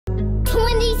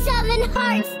27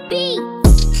 hearts beat.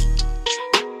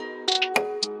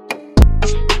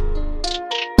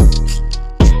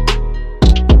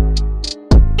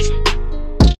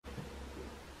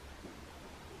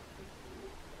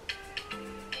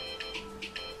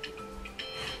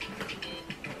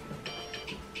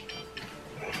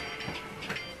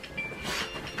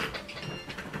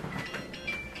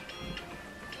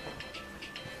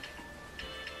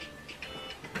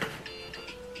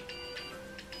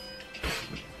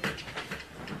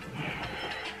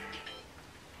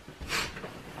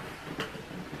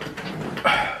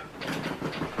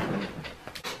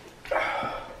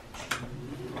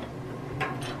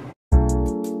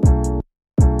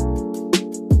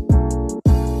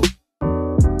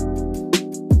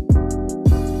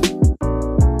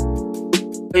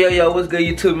 Yo, what's good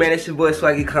YouTube, man? It's your boy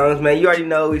Swaggy Combs, man. You already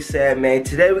know what we said, man.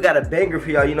 Today we got a banger for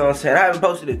y'all, you know what I'm saying? I haven't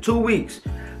posted in 2 weeks.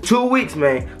 2 weeks,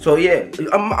 man. So yeah,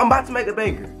 I'm about to make a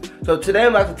banger. So today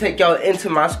I'm about to take y'all into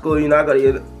my school, you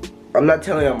know, I'm not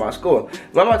telling y'all my school.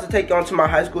 I'm about to take y'all into my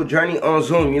high school journey on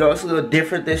Zoom. You know, it's a little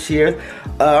different this year.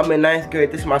 I'm in 9th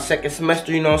grade. This is my 2nd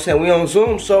semester, you know what I'm saying? We on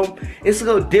Zoom, so it's a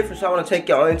little different. So I want to take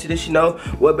y'all into this, you know.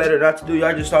 What better not to do?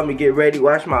 Y'all just saw me get ready,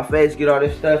 wash my face, get all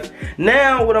this stuff.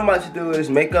 Now, what I'm about to do is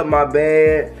make up my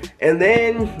bed. And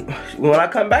then, when I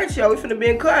come back to y'all, we finna be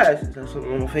in class. Is that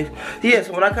something on my face? Yeah,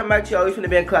 so when I come back to y'all, we finna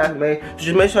be in class, man. So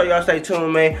just make sure y'all stay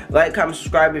tuned, man. Like, comment,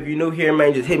 subscribe if you're new here,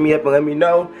 man. Just hit me up and let me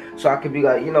know. So I can be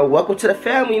like, you know, welcome to the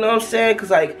family, you know what I'm saying? Cause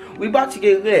like, we about to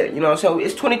get lit, you know what I'm saying?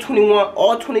 It's 2021,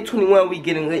 all 2021 we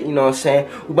getting lit, you know what I'm saying?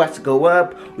 We about to go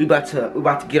up, we about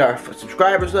to get our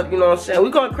subscribers up, you know what I'm saying?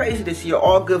 We going crazy this year,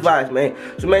 all good vibes, man.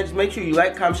 So man, just make sure you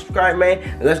like, comment, subscribe, man,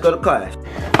 and let's go to class.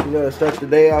 You know, to start the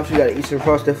day off, you gotta eat some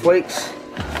Frosted Flakes.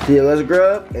 So yeah, let's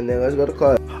grub, and then let's go to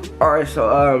class. Alright,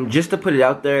 so just to put it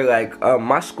out there, like,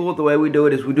 my school, the way we do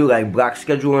it is we do like block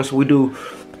scheduling, so we do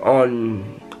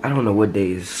on, I don't know what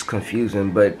day, is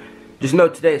confusing, but just know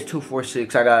today is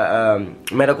 246. I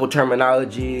got medical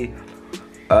terminology,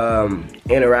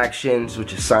 interactions,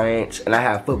 which is science, and I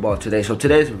have football today. So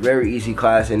today's a very easy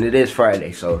class, and it is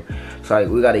Friday, so it's like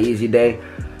we got an easy day.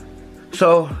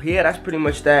 So yeah, that's pretty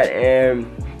much that, and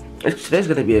today's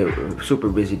gonna be a super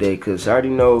busy day because I already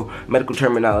know medical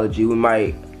terminology. We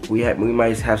might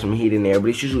have some heat in there,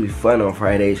 but it's usually fun on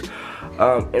Fridays.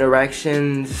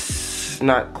 Interactions,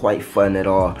 not quite fun at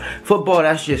all. Football,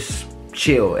 that's just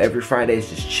chill. Every Friday is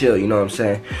just chill, you know what I'm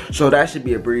saying? So that should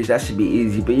be a breeze, that should be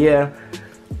easy. But yeah,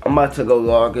 I'm about to go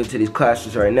log into these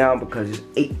classes right now because it's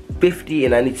 8:50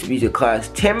 and I need to be to class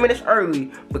 10 minutes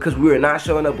early because we are not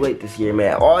showing up late this year,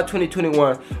 man. All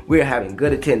 2021, we're having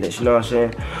good attendance, you know what I'm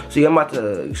saying? So yeah, I'm about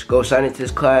to go sign into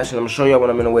this class and I'm gonna show y'all when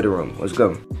I'm in the waiting room. Let's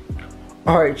go.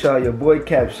 Alright, y'all, your boy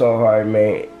Cap so hard,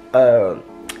 man.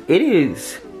 It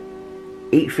is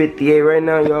 8:58 right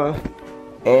now, y'all,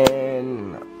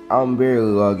 and I'm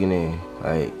barely logging in.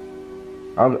 Like,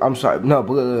 I'm sorry, no,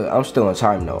 but I'm still on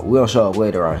time though. We'll show up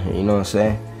later on here, you know what I'm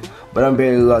saying? But I'm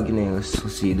barely logging in. Let's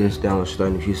see, this download start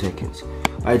in a few seconds.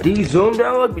 Alright, these Zoom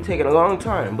downloads be taking a long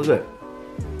time, but look,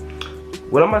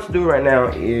 what I'm about to do right now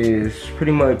is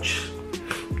pretty much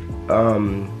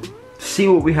see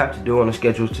what we have to do on the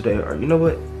schedules today, or you know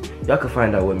what? Y'all can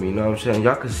find out with me, you know what I'm saying?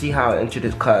 Y'all can see how I enter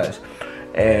this class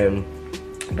and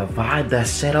the vibe that's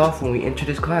set off when we enter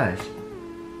this class.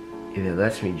 If it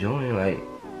lets me join, like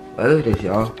look at this,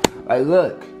 y'all.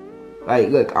 Like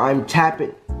look, I'm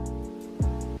tapping.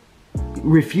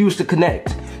 Refuse to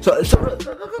connect. So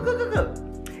look.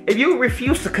 If you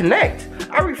refuse to connect,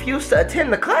 I refuse to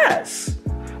attend the class.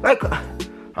 Like,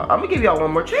 I'm gonna give y'all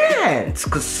one more chance,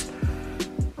 cause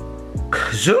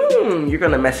Zoom, you're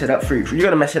gonna mess it up for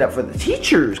the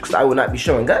teachers, cause I will not be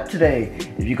showing up today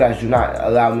if you guys do not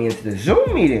allow me into the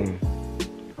Zoom meeting.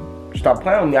 Stop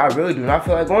playing with me. I really do not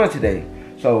feel like going today.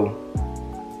 So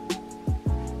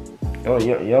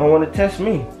you don't want to test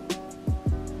me.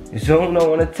 Zoom don't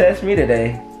want to test me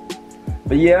today.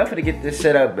 But yeah, I'm gonna get this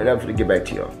set up and I'm gonna get back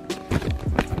to y'all.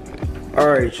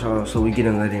 Alright, y'all, so we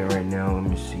getting let in right now. Let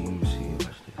me see.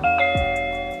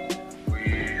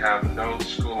 We have no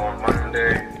school on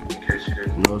Monday, in case you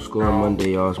didn't know. No school on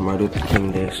Monday, y'all. It's Martin Luther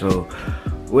King Day. So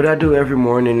what I do every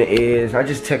morning is I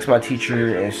just text my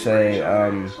teacher and say,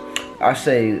 I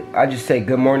just say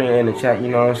good morning in the chat, you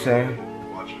know what I'm saying?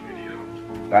 Watch a video.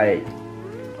 Like,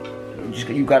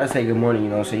 you gotta say good morning, you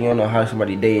know what I'm saying? You don't know how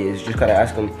somebody's day is, just gotta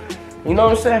ask them, you know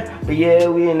what I'm saying? But yeah,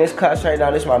 we in this class right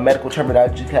now. This is my medical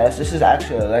terminology class. This is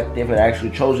actually elective and I actually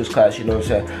chose this class, you know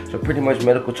what I'm saying? So pretty much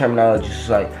medical terminology is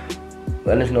like,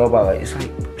 letting us know about like, it's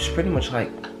pretty much like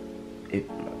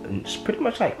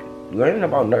learning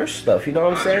about nurse stuff, you know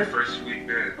what I'm saying? How's your first week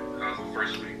been? How's the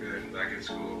first week been back in at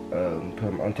school?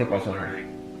 I'm taking myself home.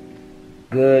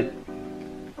 Good.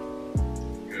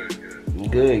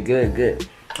 Good.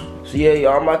 So yeah,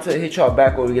 y'all, I'm about to hit y'all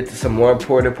back when we get to some more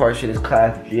important parts of this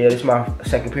class. Yeah, this is my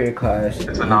second period class.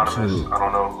 It's anonymous. I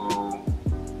don't know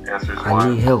who answers what. I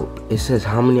need help. It says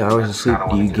how many hours of sleep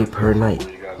do you get per night?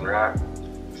 You guys are at.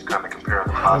 Just kind of compare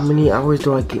the How many hours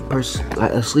do I get per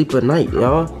sleep a night,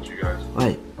 y'all?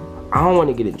 Like, I don't want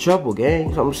to get in trouble,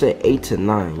 gang. So I'm gonna say 8 to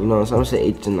 9. You know what I'm saying?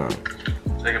 I'm gonna say 8 to 9.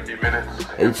 Take a few minutes.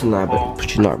 8 to 9,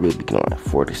 but you're not really going like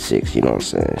 4 to 6. You know what I'm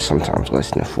saying? Sometimes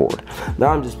less than 4. Now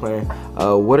I'm just playing.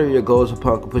 What are your goals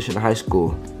upon completion of high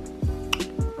school?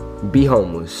 Be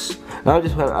homeless. Now I'm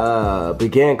just playing.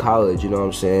 Begin college. You know what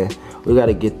I'm saying? We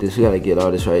gotta get this. We gotta get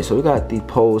all this right. So we got these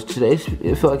polls today. It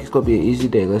feels like it's gonna be an easy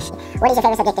day. What is your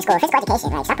favorite subject at school? Physical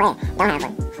education. Like, stop playing. Don't have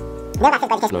one. No, not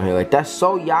physical education. No, here, like, that's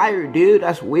so yair, dude.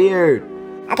 That's weird.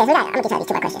 Okay, so I'm gonna get you these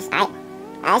 2 more questions. All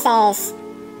right. It says,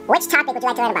 which topic would you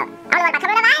like to learn about? I want to learn about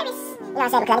coronavirus. You know what I'm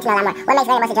saying? Because I need to know a lot more. What makes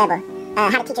learning most enjoyable?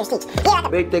 How do teachers teach? Yeah,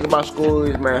 big thing about school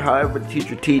is, man, however the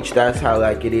teacher teach, that's how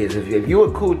like it is. If you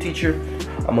a cool teacher,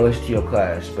 I'm gonna listen to your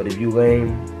class. But if you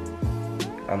lame,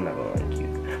 I'm not gonna like you.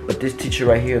 But this teacher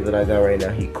right here that I got right now,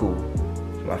 he cool.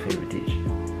 He's my favorite teacher.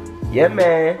 Yeah,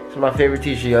 man, it's my favorite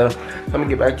teacher, y'all. So I'm gonna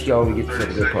get back to y'all when we get to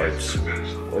some good parts.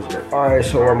 Alright,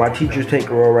 so where my teachers take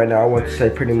a role right now, I want to say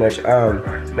pretty much,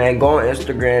 man, go on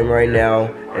Instagram right now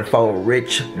and follow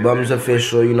Rich Bums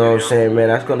Official, you know what I'm saying, man.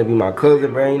 That's gonna be my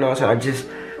cousin, man, you know what I'm saying. I just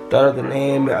thought of the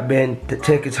name, I've been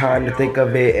taking time to think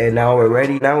of it, and now we're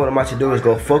ready. Now what I'm about to do is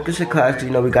go focus in class, 'cause, you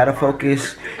know, we gotta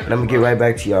focus, and I'm gonna get right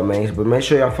back to y'all, man. But make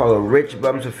sure y'all follow Rich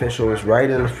Bums Official. It's right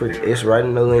in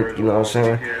the link, you know what I'm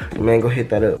saying. So, man, go hit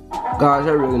that up. Guys,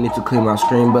 I really need to clean my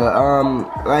screen, but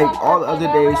like all the other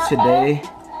days today,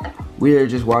 we are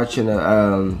just watching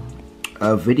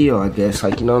a video, I guess.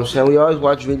 Like, you know what I'm saying? We always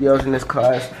watch videos in this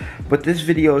class, but this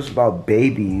video is about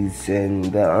babies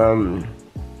and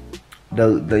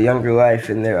the younger life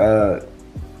and their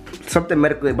something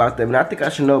medically about them. And I think I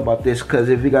should know about this, because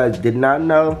if you guys did not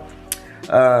know,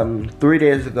 3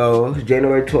 days ago,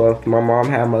 January 12th, my mom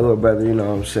had my little brother, you know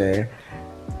what I'm saying.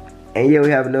 And yeah, we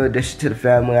have another addition to the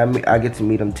family. I get to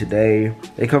meet them today.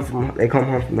 They come home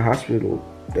from the hospital.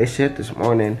 They said this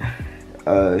morning.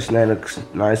 It's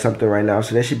 9 something right now,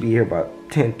 so they should be here about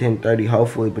 10:30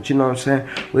 hopefully. But you know what I'm saying,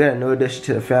 we got a new addition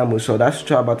to the family, so that's what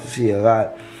y'all about to see a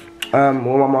lot. When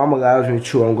my mom allows me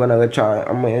to, I'm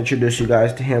gonna introduce you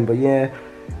guys to him. But yeah,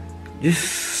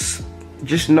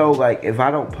 just know, like, if I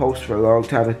don't post for a long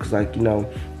time, it's because, like, you know,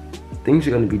 things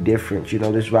are gonna be different, you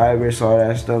know, this virus, all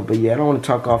that stuff. But yeah, I don't want to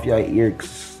talk off y'all ear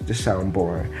because this sound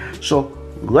boring. So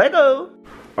let go.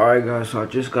 Alright guys, so I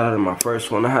just got out of my first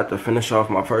one. I had to finish off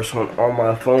my first one on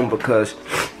my phone because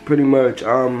pretty much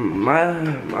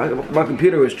my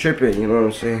computer was tripping, you know what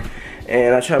I'm saying?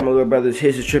 And I tried my little brother's,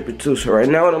 his is tripping too. So right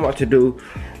now what I'm about to do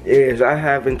is I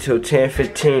have until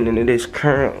 10:15, and it is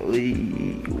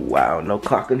currently, wow, no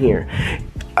clock in here.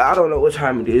 I don't know what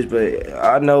time it is, but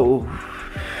I know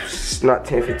it's not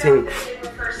 10:15.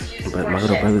 But my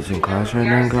little brother's in class right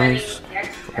now, guys.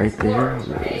 Right there.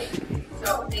 Let me see.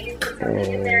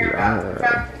 And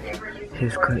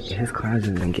his class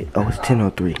doesn't get, oh, it's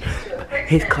 10:03.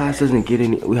 His class doesn't get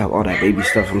any, we have all that baby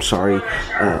stuff, I'm sorry.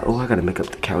 Oh, I gotta make up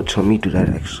the couch, let me do that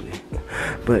actually.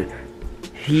 But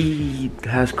he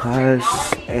has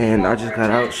class and I just got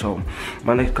out, so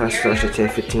my next class starts at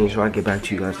 10:15, so I'll get back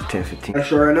to you guys at 10:15.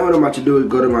 So right now what I'm about to do is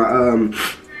go to my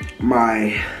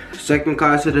my second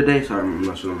class of the day. Sorry, I'm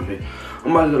not sure.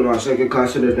 I'm about to go to my second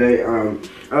class of the day.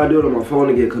 I'll do it on my phone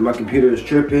again because my computer is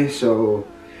tripping, so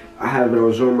I have it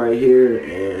on Zoom right here,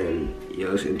 and yeah,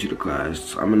 let's get into the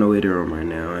class. I'm in the waiting room right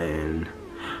now, and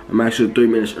I'm actually 3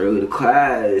 minutes early to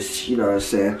class, you know what I'm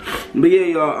saying. But yeah,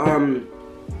 y'all, I'm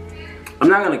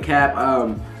not gonna cap.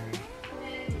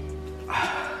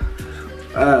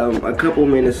 A couple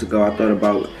minutes ago, I thought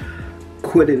about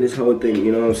quitting this whole thing,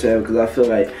 you know what I'm saying, because I feel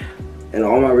like in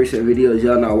all my recent videos,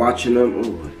 y'all not watching them.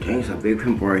 Oh, dang, it's a big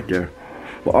pimple right there.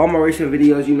 But all my recent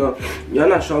videos, you know, y'all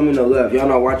not showing me no love. Y'all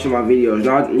not watching my videos.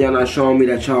 Y'all not showing me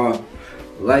that y'all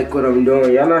like what I'm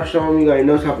doing. Y'all not showing me like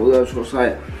no type of love. So it's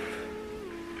like,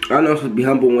 I know I'm supposed to be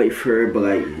humble and wait for it, but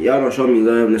like, y'all don't show me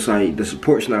love, and it's like the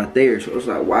support's not there. So it's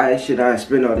like, why should I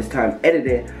spend all this time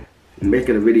editing and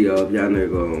making a video if y'all never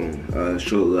gonna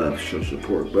show love, show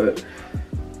support? But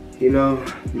you know,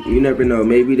 you never know.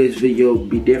 Maybe this video will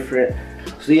be different.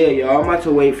 So yeah, y'all, I'm about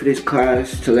to wait for this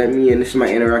class to let me in. This is my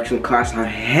interaction class. I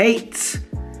hate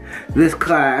this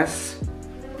class.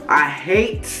 I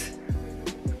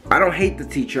don't hate the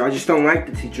teacher. I just don't like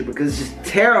the teacher because it's just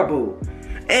terrible.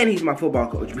 And he's my football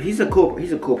coach. But he's a cool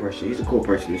person. He's a cool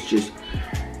person. It's just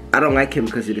I don't like him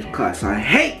because of this class. I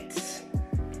hate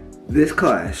this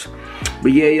class.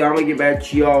 But yeah, y'all, I'm gonna get back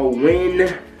to y'all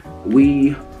when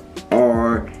we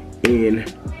are in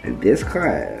this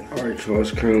class. Alright, y'all,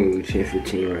 it's currently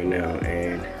 10:15 right now,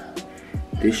 and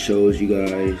this shows you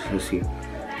guys, let's see.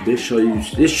 This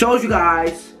shows you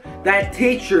guys that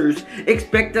teachers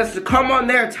expect us to come on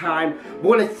their time, but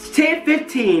when it's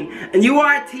 10:15 and you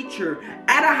are a teacher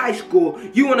at a high school,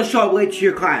 you want to show up late to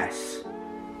your class.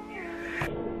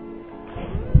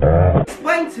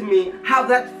 Explain to me how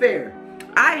that's fair.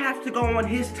 I have to go on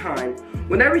his time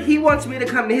whenever he wants me to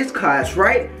come to his class,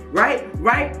 right?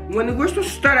 When we're supposed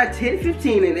to start at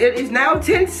 10:15 and it is now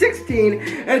 10:16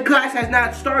 and class has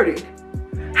not started.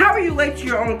 How are you late to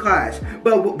your own class?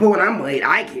 But when I'm late,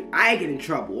 I get in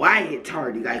trouble. I get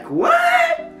tardy. Like,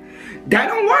 what? That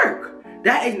don't work.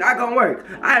 That is not gonna work.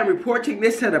 I am reporting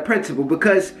this to the principal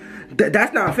because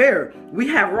that's not fair. We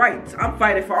have rights. I'm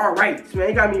fighting for our rights, man.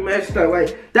 You got me messed up.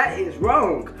 Like, that is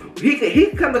wrong. He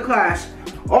can come to class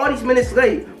all these minutes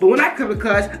late, but when I come to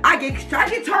class, I get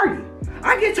tardy.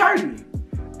 I get tardy.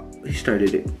 He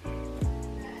started it.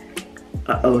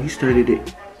 Uh-oh, he started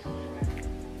it.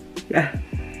 Yeah.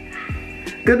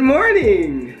 Good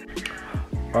morning.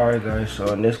 Alright guys,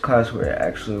 so in this class we're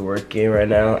actually working right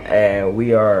now, and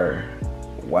we are,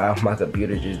 wow, my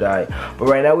computer just died. But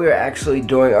right now we are actually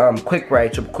doing quick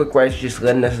writes. So quick writes just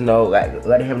letting us know, like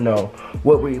letting him know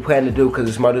what we plan to do, because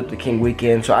it's Martin Luther King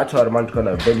weekend. So I told him I'm just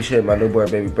gonna babysit my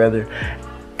newborn baby brother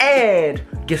and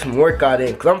get some workout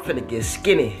in, because I'm finna get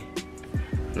skinny.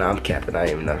 Nah, I'm capping, I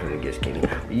ain't not finna get skinny.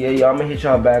 But yeah, y'all, I'm gonna hit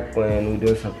y'all back when we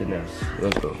do something else.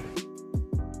 Let's go.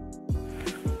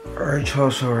 Alright, y'all,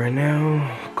 so right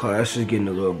now, class is getting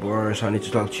a little boring, so I need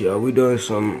to talk to y'all. We're doing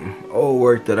some old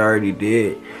work that I already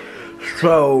did.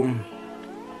 So,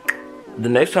 the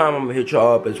next time I'm gonna hit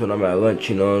y'all up is when I'm at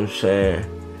lunch, you know what I'm saying?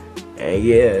 And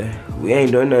yeah, we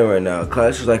ain't doing that right now.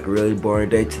 Class is like a really boring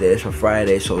day today. It's for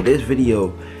Friday, so this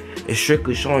video is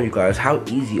strictly showing you guys how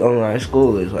easy online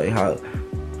school is. Like, how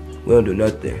we don't do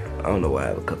nothing. I don't know why I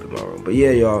have a cup in my room. But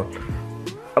yeah, y'all,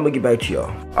 I'm gonna get back to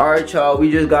y'all. Alright, y'all, we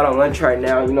just got on lunch right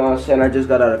now, you know what I'm saying? I just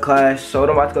got out of class. So what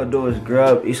I'm about to go do is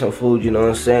grub, eat some food, you know what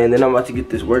I'm saying? Then I'm about to get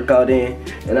this workout in.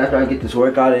 And after I get this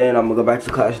workout in, I'm gonna go back to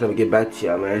class and I'm gonna get back to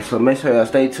y'all, man. So make sure y'all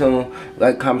stay tuned,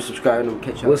 like, comment, subscribe, and I'm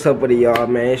gonna catch y'all. What's up with y'all,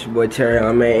 man? It's your boy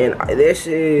Terion, man. And this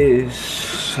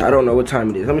is, I don't know what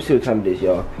time it is. Let me see what time it is,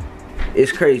 y'all.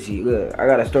 It's crazy. Look, I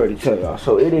got a story to tell y'all.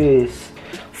 So it is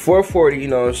 4:40, you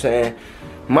know what I'm saying?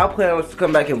 My plan was to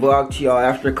come back and vlog to y'all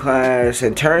after class,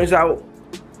 and turns out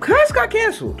class got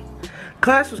canceled.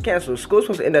 Class was canceled. School was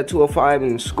supposed to end at 2:05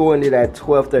 and school ended at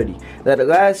 12:30. That the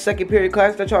last second period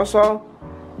class that y'all saw,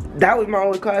 that was my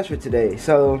only class for today.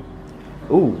 So,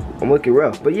 ooh, I'm looking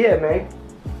rough. But yeah, man,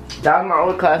 that was my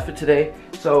only class for today.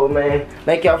 So, man,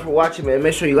 thank y'all for watching, man.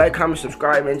 Make sure you like, comment,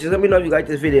 subscribe, man. Just let me know if you like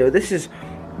this video. This is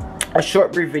a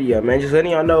short, brief video, man. Just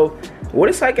letting y'all know what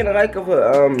it's like in the life of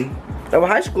a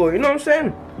high school, you know what I'm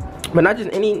saying? But not just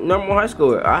any normal high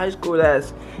school, a high school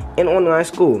that's in online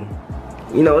school.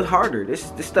 You know, it's harder.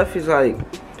 This stuff is like,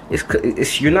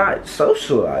 it's you're not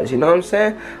socialized, you know what I'm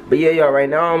saying? But yeah, y'all, right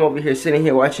now I'm over here sitting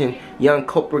here watching young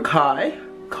Cobra Kai,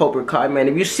 man.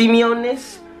 If you see me on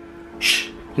this, shh,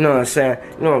 you know what I'm saying?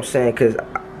 You know what I'm saying? Cause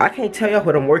I can't tell y'all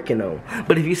what I'm working on.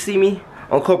 But if you see me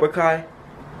on Cobra Kai,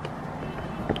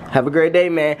 have a great day,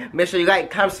 man. Make sure you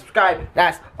like, comment, subscribe.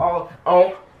 That's all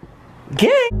on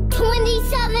gang.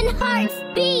 27 hearts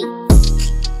beat.